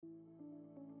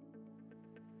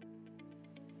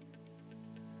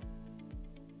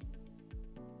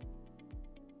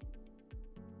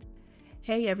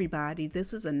Hey everybody,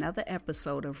 this is another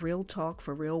episode of Real Talk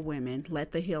for Real Women.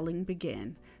 Let the healing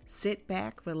begin. Sit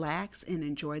back, relax, and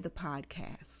enjoy the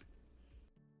podcast.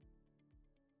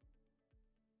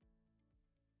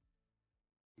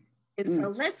 And so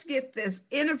let's get this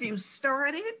interview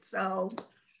started. So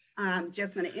I'm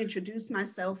just going to introduce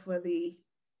myself for the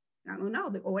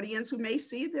audience who may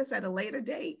see this at a later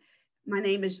date. My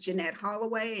name is Jeanette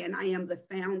Holloway, and I am the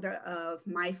founder of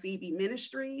My Phoebe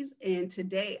Ministries. And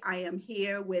today I am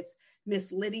here with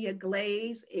Miss Lydia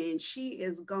Glaize, and she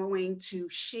is going to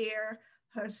share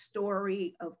her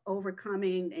story of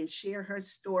overcoming and share her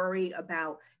story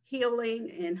about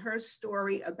healing and her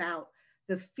story about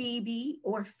the Phoebe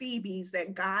or Phoebes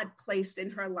that God placed in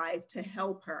her life to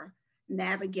help her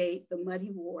navigate the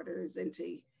muddy waters and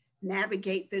to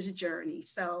navigate this journey.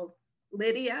 So,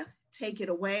 Lydia, take it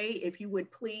away. If you would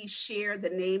please share the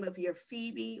name of your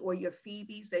Phoebe or your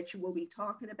Phoebes that you will be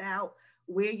talking about,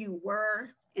 where you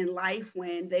were in life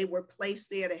when they were placed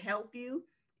there to help you,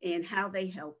 and how they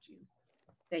helped you.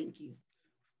 Thank you.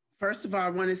 First of all, I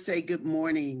want to say good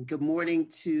morning. Good morning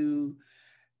to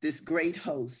this great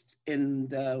host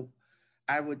and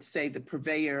I would say, the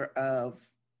purveyor of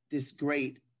this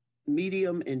great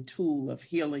medium and tool of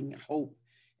healing, hope,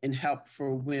 and help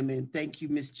for women. Thank you,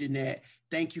 Miss Jeanette.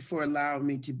 Thank you for allowing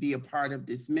me to be a part of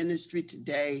this ministry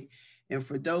today. And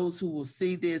for those who will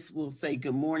see this, we'll say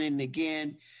good morning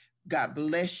again. God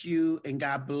bless you, and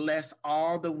God bless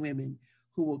all the women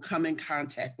who will come in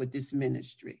contact with this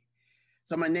ministry.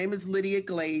 So my name is Lydia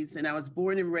Glaize, and I was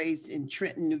born and raised in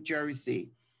Trenton, New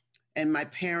Jersey. And my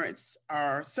parents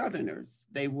are Southerners.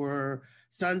 They were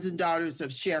sons and daughters of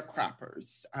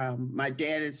sharecroppers. My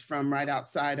dad is from right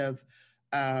outside of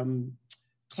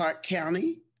Clark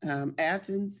County,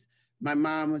 Athens. My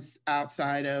mom was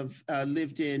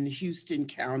lived in Houston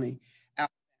County.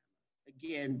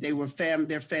 Again,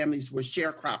 their families were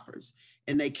sharecroppers,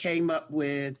 and they came up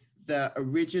with the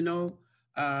original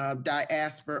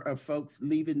diaspora of folks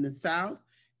leaving the South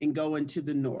and going to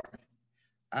the North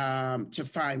to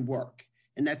find work.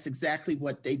 And that's exactly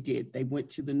what they did. They went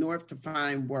to the North to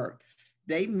find work.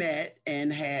 They met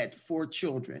and had 4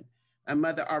 children. My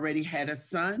mother already had a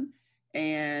son,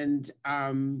 and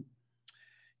in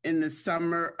the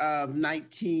summer of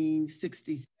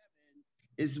 1967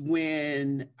 is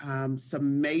when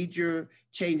some major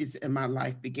changes in my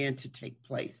life began to take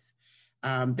place.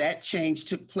 That change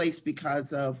took place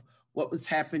because of what was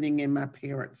happening in my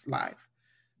parents' life.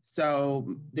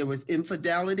 So there was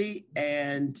infidelity,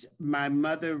 and my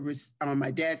mother was on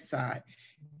my dad's side,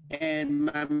 and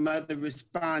my mother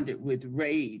responded with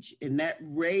rage, and that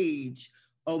rage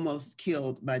almost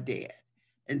killed my dad.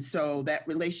 And so that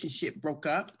relationship broke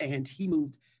up, and he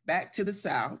moved back to the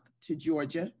South, to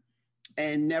Georgia,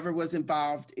 and never was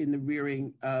involved in the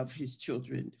rearing of his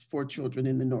children, 4 children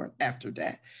in the North after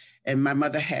that. And my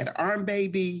mother had an arm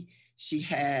baby. She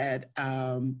had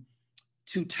 2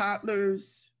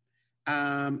 toddlers.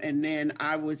 And then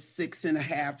I was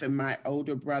 6.5, and my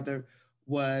older brother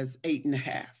was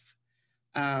 8.5.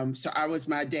 So I was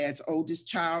my dad's oldest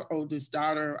child, oldest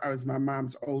daughter. I was my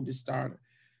mom's oldest daughter.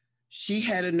 She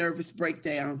had a nervous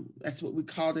breakdown. That's what we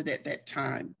called it at that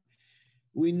time.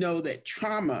 We know that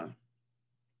trauma,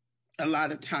 a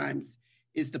lot of times,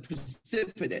 is the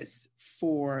precipitous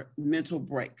for mental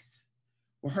breaks.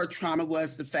 Well, her trauma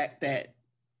was the fact that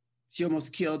she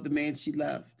almost killed the man she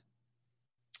loved.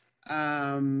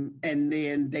 And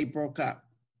then they broke up,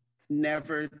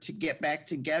 never to get back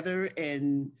together,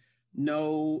 and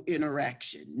no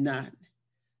interaction, none.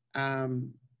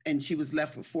 And she was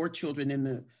left with 4 children in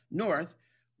the North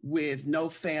with no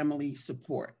family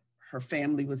support. Her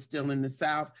family was still in the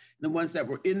South. The ones that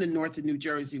were in the North of New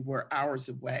Jersey were hours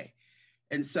away.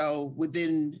 And so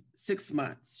within 6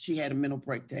 months, she had a mental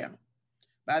breakdown.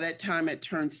 By that time, I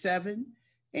turned 7,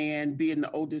 and being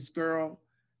the oldest girl,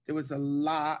 there was a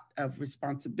lot of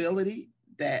responsibility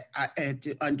that I had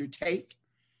to undertake.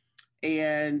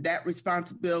 And that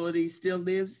responsibility still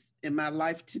lives in my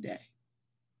life today.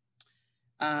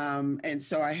 And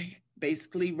so I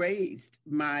basically raised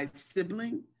my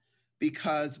sibling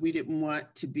because we didn't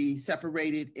want to be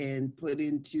separated and put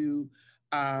into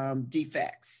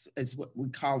defects, is what we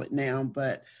call it now,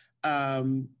 but that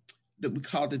we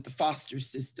called it the foster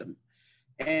system.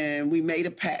 And we made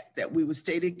a pact that we would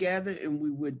stay together and we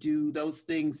would do those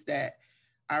things that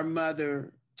our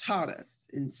mother taught us.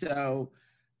 And so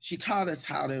she taught us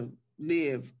how to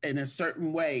live in a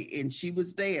certain way, and she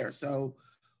was there. So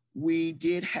we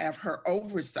did have her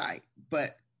oversight,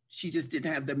 but she just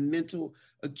didn't have the mental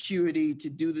acuity to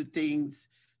do the things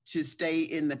to stay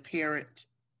in the parent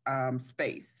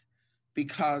space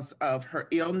because of her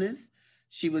illness.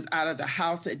 She was out of the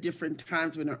house at different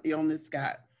times when her illness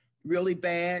got really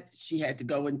bad. She had to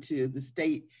go into the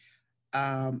state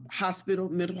hospital,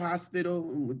 mental hospital,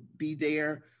 and would be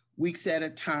there weeks at a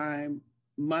time,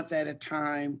 month at a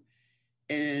time.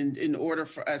 And in order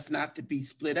for us not to be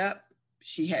split up,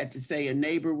 she had to say a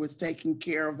neighbor was taking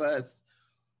care of us,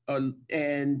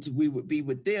 and we would be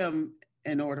with them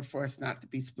in order for us not to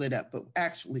be split up. But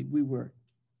actually, we were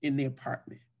in the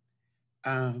apartment,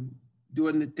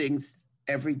 doing the things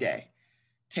every day,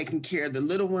 taking care of the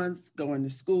little ones, going to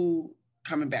school,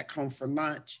 coming back home for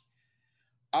lunch.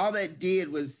 All that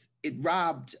did was it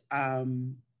robbed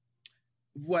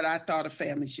what I thought a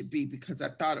family should be, because I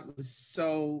thought it was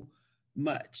so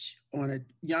much on a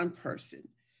young person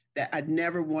that I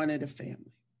never wanted a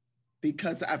family,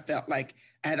 because I felt like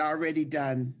I had already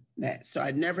done that. So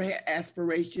I never had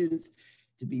aspirations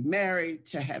to be married,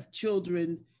 to have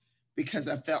children, because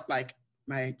I felt like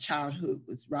my childhood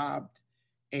was robbed,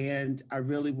 and I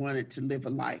really wanted to live a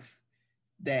life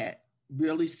that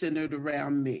really centered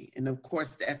around me. And of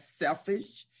course, that's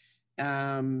selfish.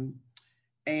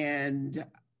 And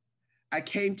I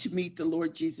came to meet the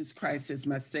Lord Jesus Christ as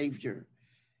my Savior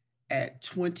at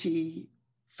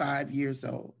 25 years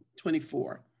old,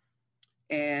 24.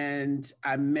 And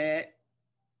I met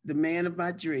the man of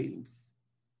my dreams,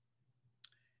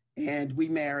 and we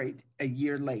married a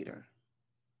year later.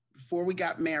 Before we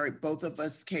got married, both of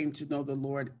us came to know the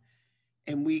Lord,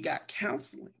 and we got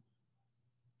counseling.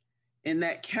 In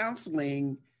that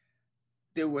counseling,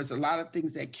 there was a lot of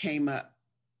things that came up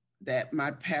that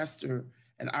my pastor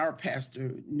and our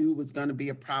pastor knew was going to be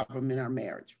a problem in our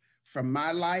marriage, from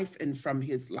my life and from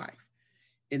his life.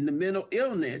 In the mental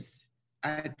illness, I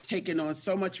had taken on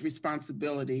so much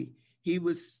responsibility. He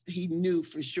knew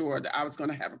for sure that I was going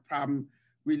to have a problem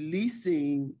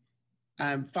releasing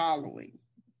and following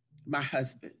my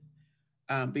husband,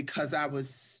 because I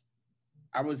was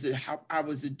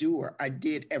a doer. I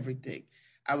did everything.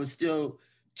 I was still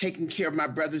taking care of my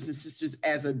brothers and sisters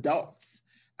as adults.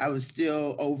 I was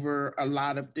still over a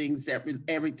lot of things,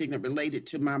 everything that related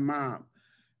to my mom.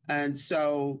 And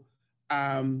so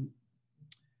I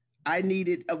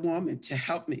needed a woman to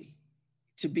help me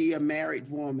to be a married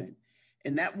woman.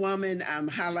 And that woman I'm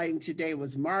highlighting today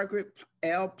was Margaret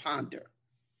L. Ponder.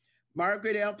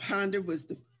 Margaret L. Ponder was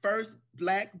the first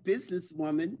Black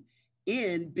businesswoman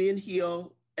in Ben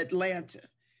Hill, Atlanta.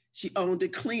 She owned a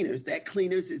cleaners. That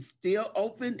cleaners is still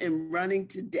open and running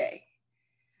today.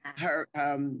 Her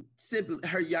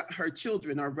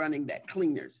children are running that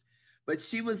cleaners. But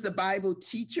she was the Bible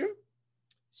teacher.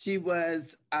 She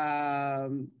was my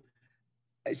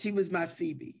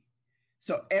Phoebe.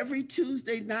 So every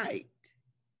Tuesday night,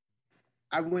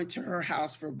 I went to her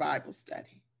house for Bible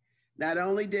study. Not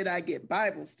only did I get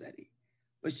Bible study,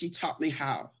 but she taught me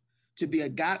how to be a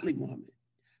godly woman,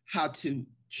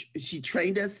 she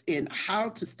trained us in how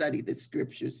to study the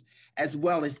scriptures, as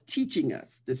well as teaching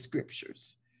us the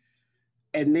scriptures.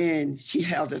 And then she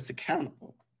held us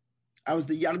accountable. I was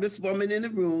the youngest woman in the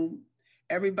room.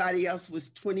 Everybody else was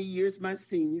 20 years my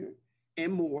senior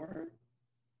and more.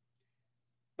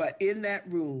 But in that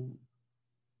room,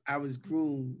 I was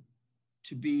groomed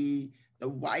to be the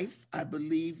wife I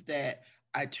believe that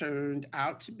I turned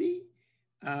out to be,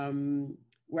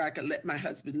 where I could let my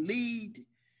husband lead,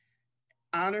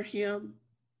 honor him,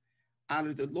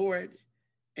 honor the Lord,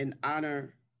 and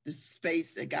honor the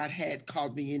space that God had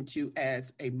called me into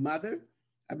as a mother.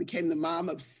 I became the mom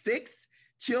of 6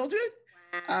 children.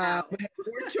 Wow. I had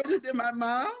more children than my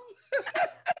mom.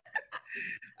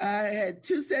 I had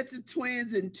 2 sets of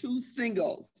twins and 2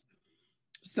 singles.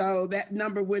 So that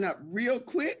number went up real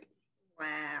quick.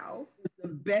 Wow. The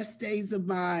best days of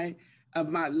my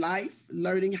life,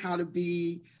 learning how to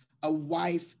be a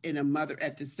wife and a mother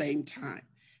at the same time.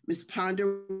 Miss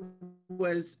Ponder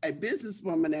was a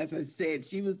businesswoman, as I said.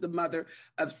 She was the mother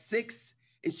of 6,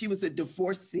 and she was a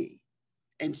divorcee.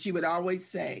 And she would always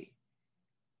say,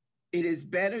 it is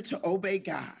better to obey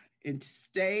God and to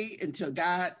stay until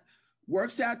God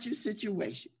works out your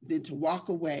situation than to walk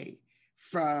away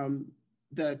from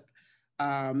the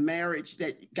marriage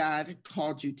that God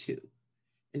called you to.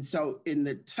 And so in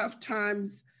the tough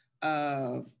times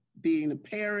of being a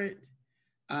parent,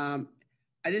 I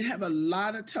didn't have a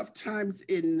lot of tough times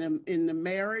in the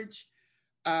marriage,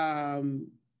 but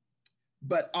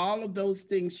all of those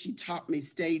things she taught me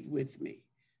stayed with me.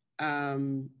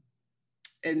 And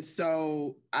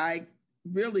so I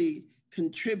really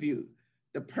contribute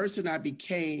the person I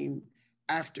became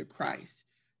after Christ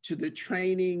to the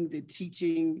training, the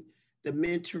teaching, the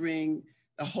mentoring,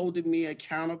 the holding me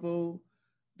accountable,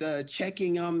 the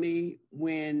checking on me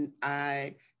when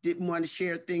I didn't want to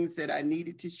share things that I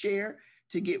needed to share,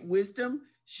 to get wisdom,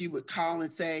 she would call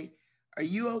and say, "Are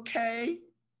you okay?"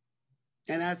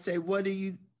 And I'd say, why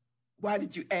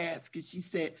did you ask? And she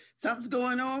said, "Something's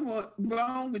going on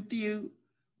wrong with you.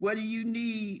 What do you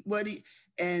need?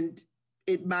 And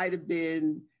it might have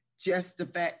been just the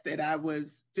fact that I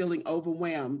was feeling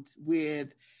overwhelmed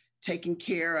with taking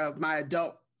care of my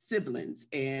adult siblings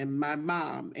and my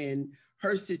mom and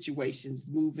her situations,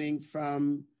 moving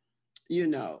from,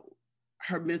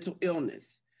 her mental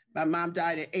illness. My mom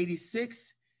died at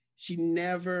 86. She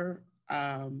never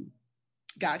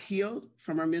got healed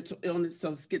from her mental illness.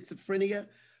 So schizophrenia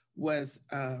was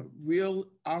a real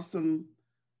awesome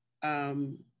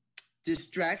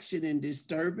distraction and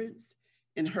disturbance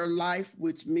in her life,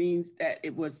 which means that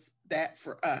it was that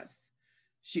for us.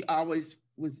 She always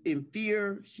was in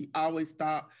fear. She always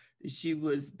thought that she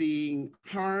was being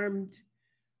harmed.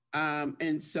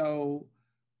 And so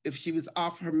if she was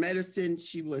off her medicine,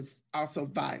 she was also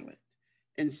violent.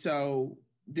 And so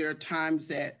there are times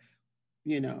that,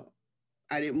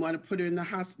 I didn't want to put her in the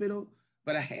hospital,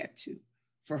 but I had to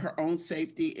for her own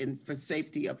safety and for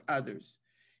safety of others.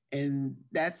 And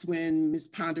that's when Miss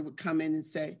Ponder would come in and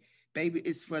say, "Baby,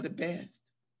 it's for the best.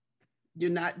 You're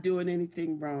not doing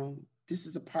anything wrong. This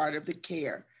is a part of the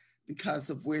care because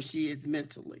of where she is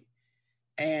mentally."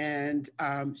 And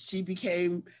she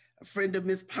became a friend of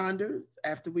Miss Ponder's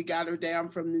after we got her down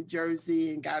from New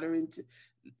Jersey and got her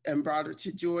and brought her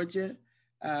to Georgia.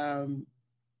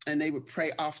 And they would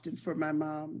pray often for my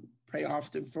mom, pray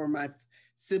often for my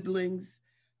siblings.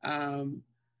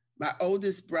 My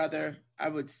oldest brother, I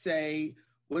would say,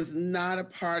 was not a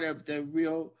part of the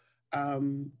real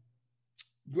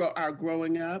our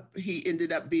growing up. He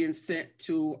ended up being sent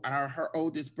to her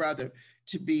oldest brother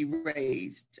to be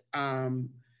raised.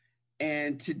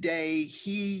 And today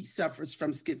he suffers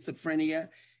from schizophrenia.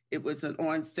 It was an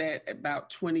onset about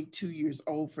 22 years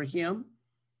old for him.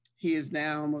 He is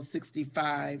now almost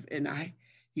 65, and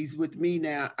he's with me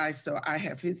now. So I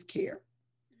have his care.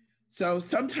 So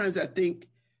sometimes I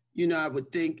think, I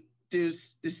would think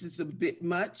this is a bit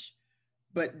much,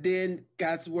 but then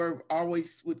God's word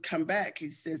always would come back. He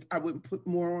says, "I wouldn't put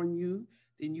more on you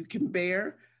than you can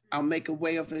bear. I'll make a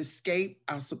way of escape.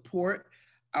 I'll support.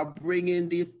 I'll bring in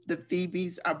the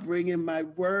Phoebes. I'll bring in my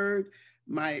word.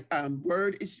 My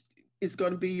word is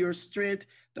going to be your strength.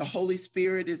 The Holy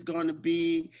Spirit is going to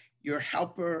be your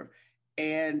helper."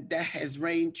 And that has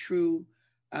reigned true.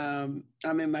 I'm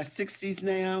in my 60s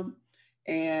now,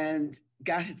 and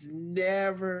God has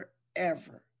never,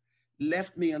 ever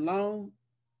left me alone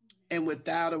and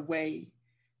without a way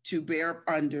to bear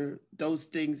under those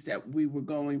things that we were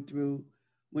going through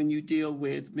when you deal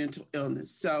with mental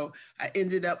illness. So I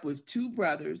ended up with two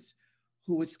brothers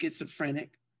who were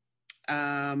schizophrenic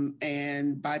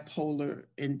and bipolar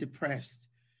and depressed.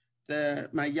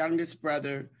 My youngest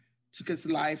brother took his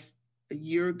life a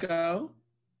year ago.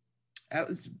 That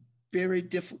was very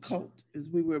difficult as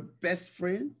we were best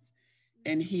friends,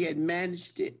 and he had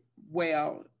managed it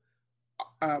well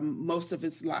most of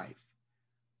his life.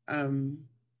 And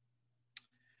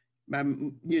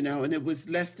it was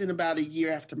less than about a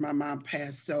year after my mom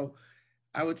passed. So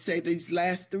I would say these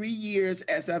last 3 years,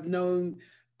 as I've known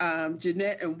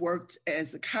Jeanette and worked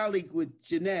as a colleague with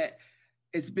Jeanette,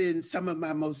 it's been some of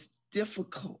my most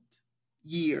difficult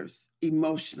years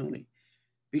emotionally,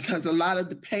 because a lot of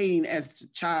the pain as a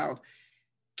child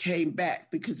came back.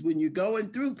 Because when you're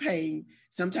going through pain,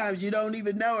 sometimes you don't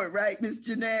even know it, right, Miss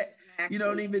Jeanette? Exactly. You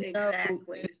don't even know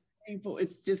it's painful.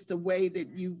 It's just the way that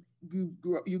you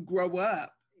grow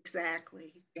up.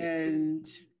 Exactly. And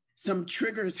some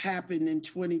triggers happened in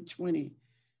 2020,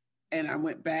 and I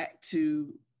went back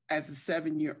to, as a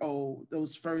 7-year-old,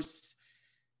 those first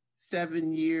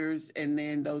 7 years, and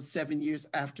then those 7 years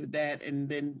after that, and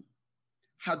then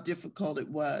how difficult it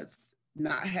was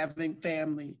not having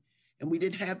family. And we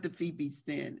didn't have the Phoebes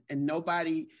then, and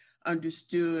nobody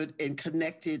understood and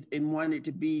connected and wanted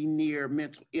to be near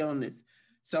mental illness.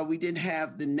 So we didn't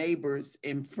have the neighbors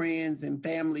and friends and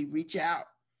family reach out.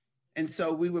 And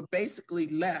so we were basically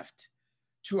left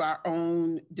to our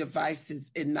own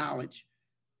devices and knowledge,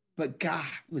 but God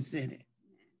was in it.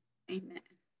 Amen.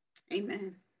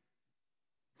 Amen.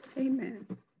 Amen.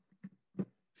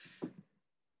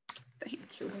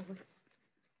 Thank you, Lord.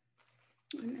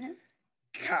 Amen.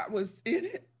 God was in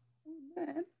it.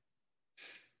 Amen.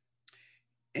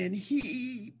 And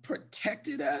he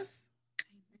protected us.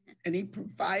 Amen. And he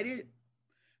provided.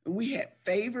 And we had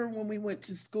favor when we went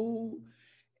to school.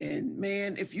 And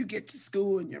man, if you get to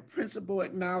school and your principal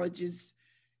acknowledges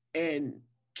and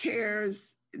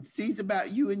cares and sees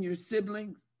about you and your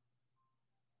siblings,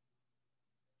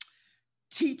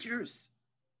 teachers,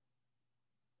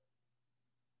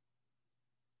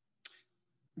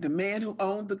 The man who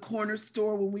owned the corner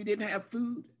store when we didn't have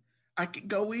food, I could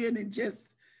go in and just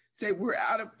say, we're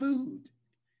out of food.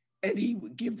 And he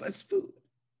would give us food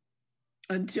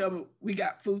until we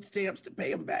got food stamps to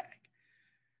pay him back.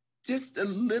 Just the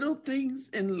little things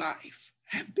in life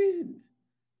have been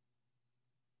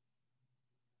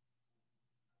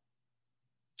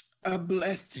a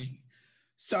blessing.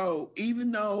 So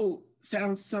even though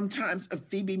sounds sometimes a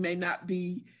Phoebe may not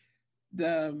be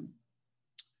the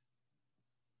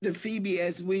Phoebe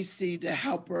as we see, the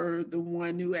helper, the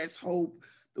one who has hope,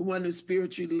 the one who's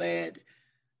spiritually led,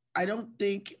 I don't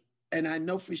think, and I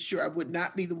know for sure I would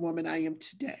not be the woman I am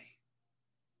today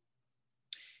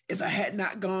if I had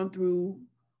not gone through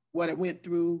what I went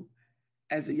through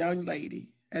as a young lady,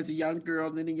 as a young girl,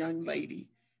 then a young lady.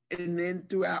 And then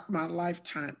throughout my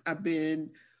lifetime, I've been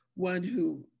one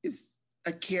who is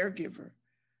a caregiver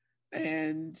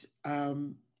and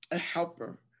a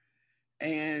helper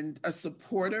and a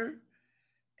supporter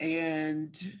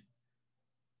and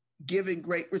giving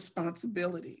great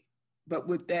responsibility. But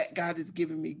with that, God has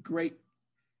given me great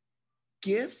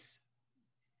gifts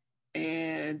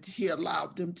and he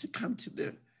allowed them to come to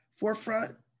the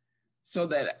forefront so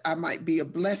that I might be a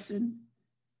blessing.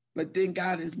 But then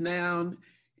God is now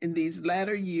in these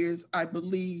latter years, I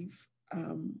believe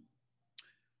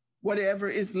whatever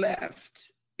is left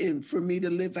in for me to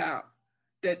live out,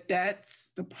 that's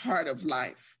the part of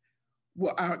life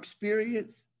where our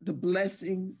experience, the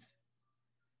blessings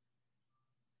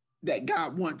that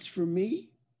God wants for me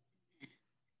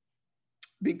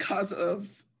because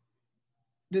of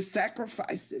the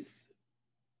sacrifices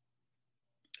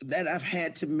that I've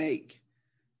had to make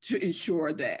to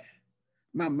ensure that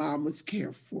my mom was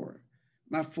cared for,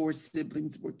 my 4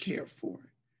 siblings were cared for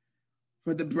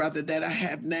the brother that I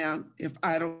have now. If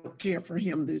I don't care for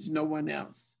him, there's no one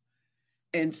else.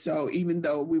 And so even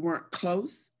though we weren't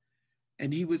close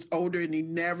and he was older and he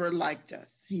never liked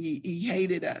us, he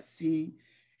hated us.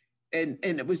 And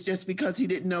it was just because he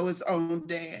didn't know his own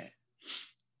dad.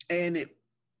 And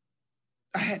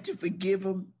I had to forgive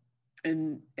him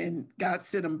and God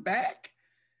sent him back.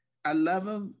 I love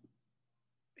him.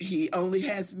 He only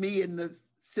has me in the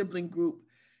sibling group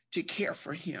to care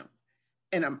for him.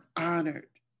 And I'm honored.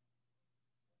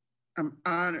 I'm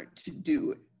honored to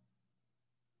do it.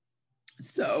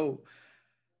 So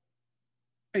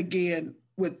again,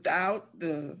 without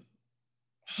the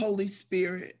Holy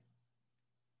Spirit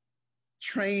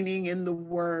training in the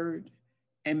word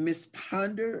and Miss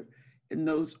Ponder in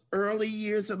those early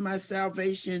years of my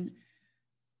salvation,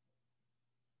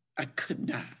 I could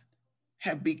not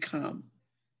have become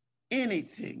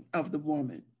anything of the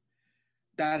woman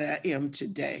that I am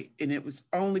today. And it was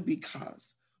only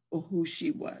because of who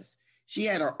she was. She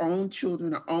had her own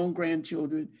children, her own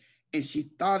grandchildren, and she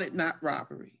thought it not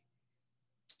robbery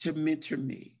to mentor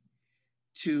me,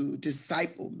 to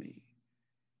disciple me,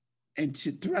 and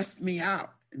to thrust me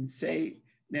out and say,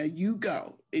 now you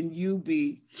go and you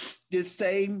be the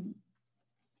same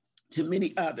to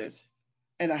many others.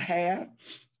 And I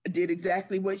did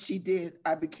exactly what she did.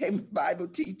 I became a Bible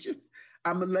teacher.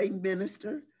 I'm a lay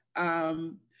minister.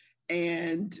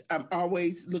 And I'm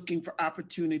always looking for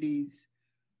opportunities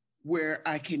where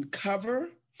I can cover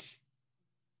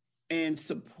and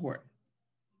support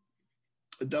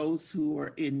those who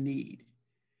are in need.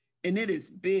 And it has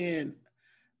been,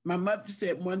 my mother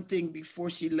said one thing before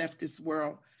she left this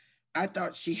world. I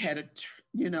thought she had a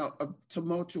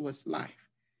tumultuous life.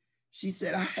 She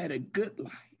said, I had a good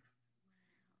life.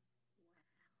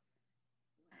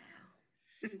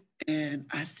 And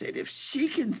I said, if she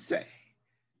can say,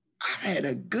 I had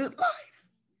a good life,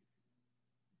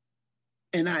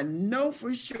 and I know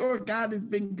for sure God has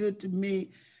been good to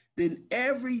me, then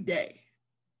every day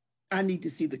I need to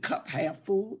see the cup half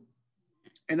full,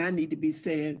 and I need to be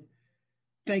saying,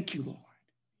 thank you, Lord.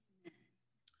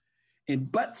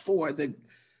 And but for the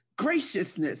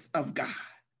graciousness of God,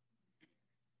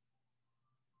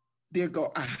 there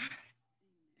go I.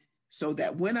 So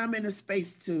that when I'm in a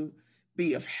space to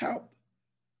be of help,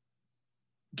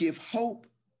 give hope,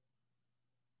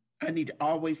 I need to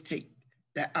always take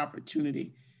that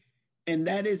opportunity. And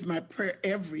that is my prayer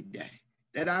every day,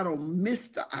 that I don't miss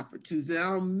the opportunities, that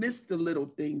I don't miss the little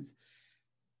things,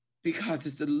 because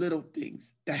it's the little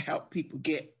things that help people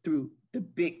get through the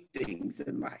big things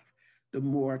in life, the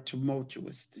more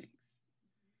tumultuous things.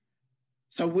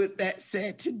 So with that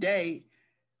said, today,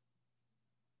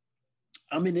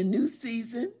 I'm in a new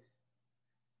season.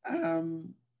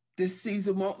 This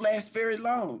season won't last very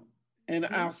long. And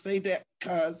I'll say that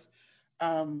because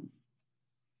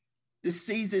the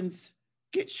seasons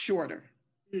get shorter.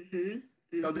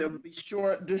 So they'll be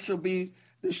short. This will be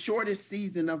the shortest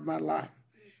season of my life.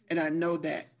 And I know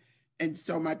that. And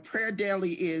so my prayer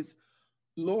daily is,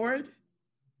 Lord,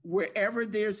 wherever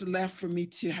there's left for me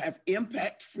to have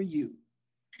impact for you,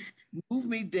 move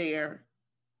me there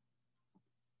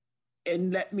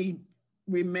and let me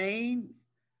remain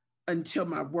until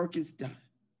my work is done.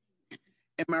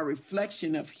 And my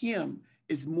reflection of him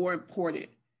is more important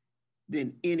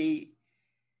than any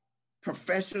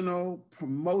professional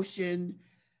promotion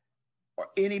or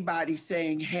anybody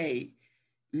saying, hey,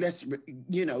 let's,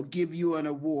 give you an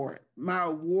award. My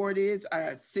award is I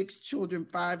have 6 children,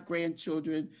 5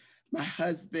 grandchildren, my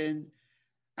husband.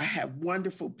 I have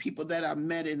wonderful people that I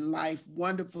met in life,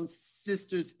 wonderful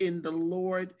sisters in the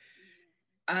Lord.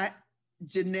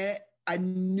 Jeanette, I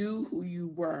knew who you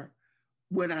were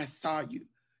when I saw you,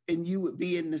 and you would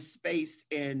be in the space,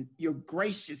 and your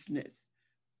graciousness.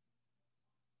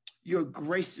 You're a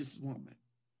gracious woman.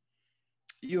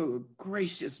 You're a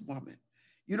gracious woman.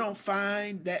 You don't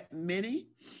find that many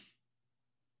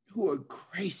who are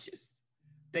gracious.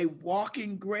 They walk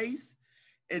in grace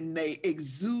and they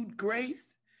exude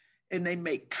grace and they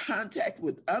make contact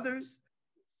with others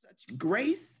with such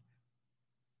grace.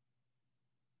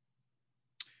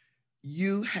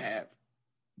 You have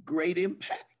great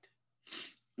impact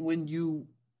when you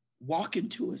walk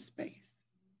into a space.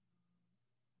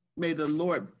 May the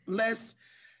Lord bless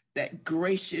that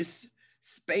gracious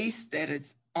space that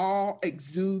is all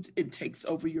exudes and takes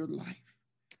over your life.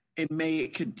 And may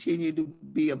it continue to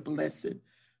be a blessing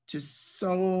to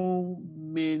so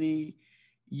many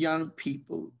young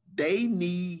people. They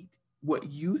need what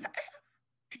you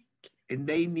have, and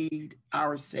they need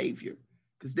our Savior,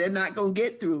 because they're not going to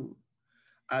get through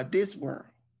this world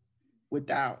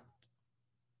without,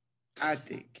 I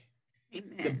think,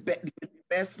 the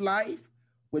best life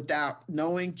without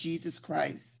knowing Jesus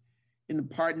Christ and the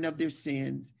pardon of their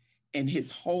sins and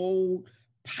his whole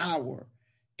power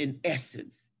and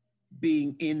essence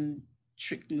being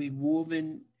intricately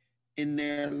woven in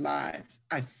their lives.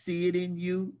 I see it in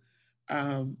you.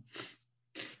 I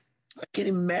can't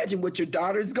imagine what your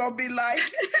daughter's gonna be like.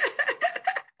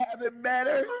 Haven't met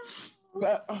her,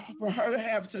 but for her to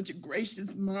have such a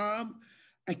gracious mom,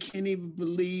 I can't even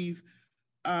believe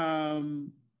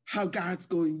how God's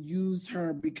going to use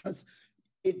her, because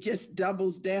it just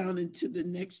doubles down into the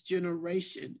next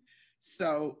generation.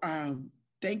 So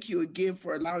thank you again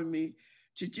for allowing me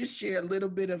to just share a little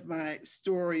bit of my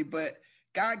story, but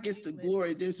God gets the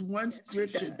glory. There's one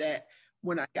scripture that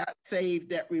when I got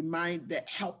saved that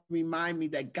helped remind me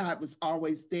that God was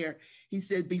always there. He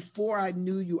said, before I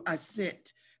knew you, I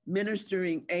sent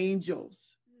ministering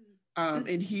angels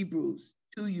in Hebrews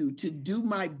to you to do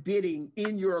my bidding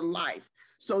in your life,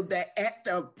 so that at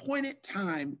the appointed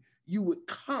time you would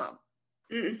come.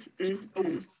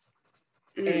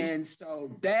 And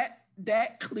so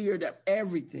that cleared up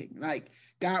everything. Like,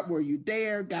 God, were you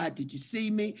there? God, did you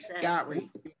see me? Exactly. God, were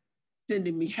you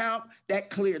sending me help? That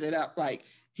cleared it up. Like,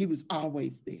 he was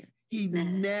always there. He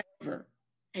never.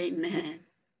 Amen.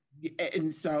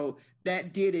 And so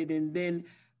that did it. And then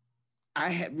I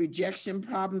had rejection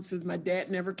problems since my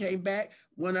dad never came back.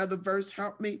 One other verse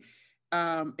helped me.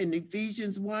 In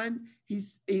Ephesians 1, he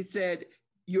said,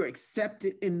 you're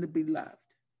accepted in the beloved.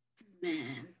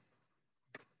 Man.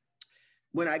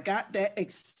 When I got that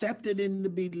accepted in the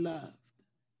beloved,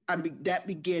 that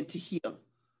began to heal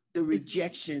the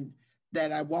rejection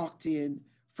that I walked in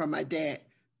from my dad.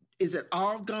 Is it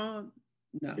all gone?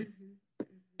 No.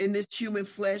 In this human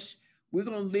flesh, we're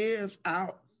going to live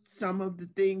out some of the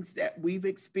things that we've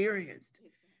experienced.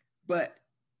 But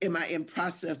am I in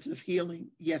process of healing?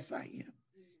 Yes, I am.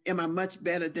 Am I much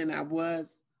better than I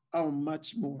was? Oh,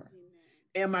 much more.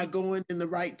 Am I going in the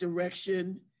right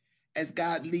direction as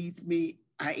God leads me?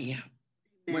 I am.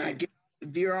 When I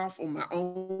veer off on my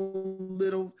own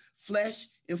little flesh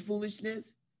and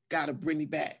foolishness, God will bring me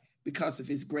back because of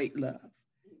his great love.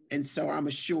 And so I'm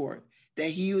assured that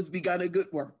he who's begun a good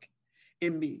work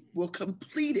in me will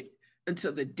complete it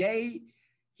until the day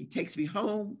he takes me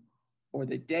home or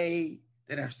the day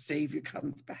that our Savior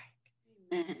comes back.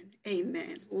 Amen.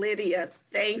 Amen. Lydia,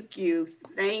 thank you.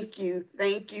 Thank you.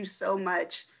 Thank you so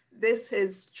much. This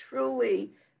has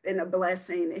truly been a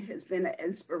blessing. It has been an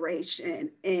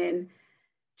inspiration. And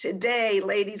today,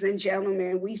 ladies and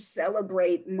gentlemen, we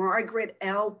celebrate Margaret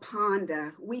L.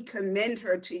 Ponda. We commend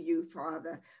her to you,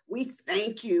 Father. We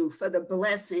thank you for the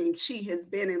blessing she has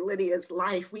been in Lydia's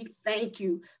life. We thank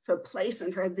you for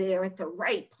placing her there at the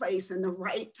right place and the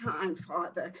right time,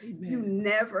 Father. Amen. You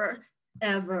never,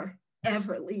 ever,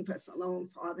 ever leave us alone,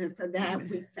 Father. And for that, amen,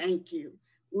 we thank you.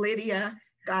 Lydia,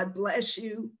 God bless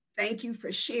you. Thank you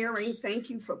for sharing. Thank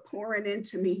you for pouring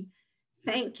into me.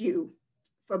 Thank you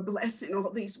for blessing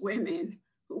all these women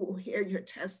who will hear your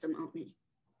testimony.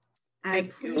 I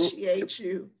Thank appreciate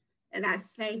you, and I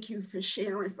thank you for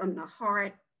sharing from the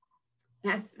heart.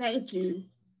 I thank you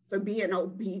for being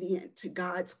obedient to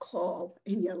God's call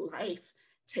in your life,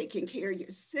 taking care of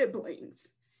your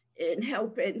siblings and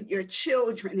helping your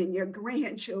children and your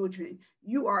grandchildren.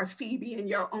 You are Phoebe in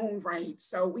your own right.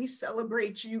 So we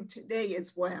celebrate you today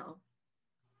as well.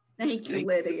 Thank you,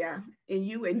 Lydia. And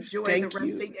you enjoy the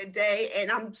rest of your day.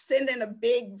 And I'm sending a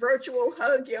big virtual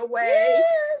hug your way.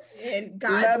 Yes. And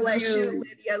God bless you,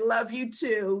 Lydia. Love you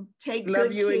too. Take good care.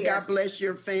 Love you, and God bless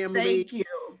your family. Thank you.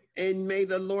 And may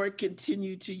the Lord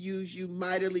continue to use you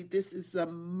mightily. This is a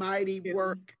mighty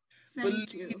work.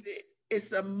 Thank you. Believe it.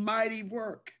 It's a mighty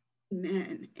work.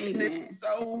 Amen. Amen. And it's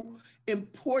so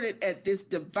important at this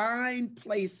divine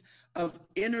place of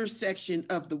intersection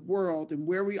of the world and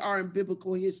where we are in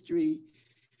biblical history.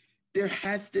 There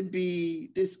has to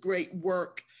be this great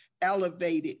work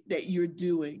elevated that you're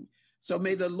doing. So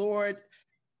may the Lord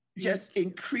just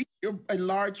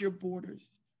enlarge your borders,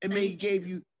 and may He give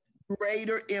you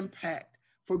greater impact,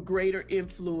 for greater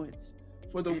influence,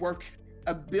 for the work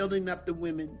of building up the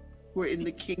women who are in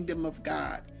the kingdom of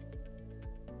God.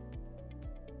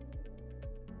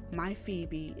 My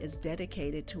Phoebe is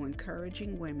dedicated to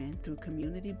encouraging women through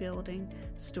community building,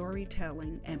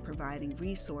 storytelling, and providing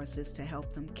resources to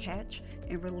help them catch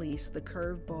and release the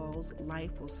curveballs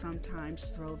life will sometimes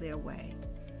throw their way.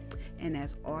 And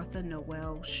as author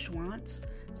Noelle Schwantz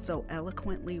so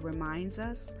eloquently reminds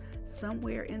us,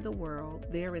 somewhere in the world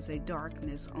there is a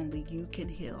darkness only you can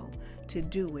heal. To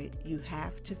do it, you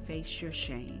have to face your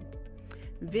shame.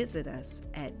 Visit us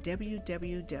at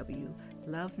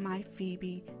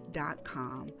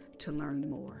www.lovemyphoebe.com to learn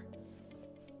more.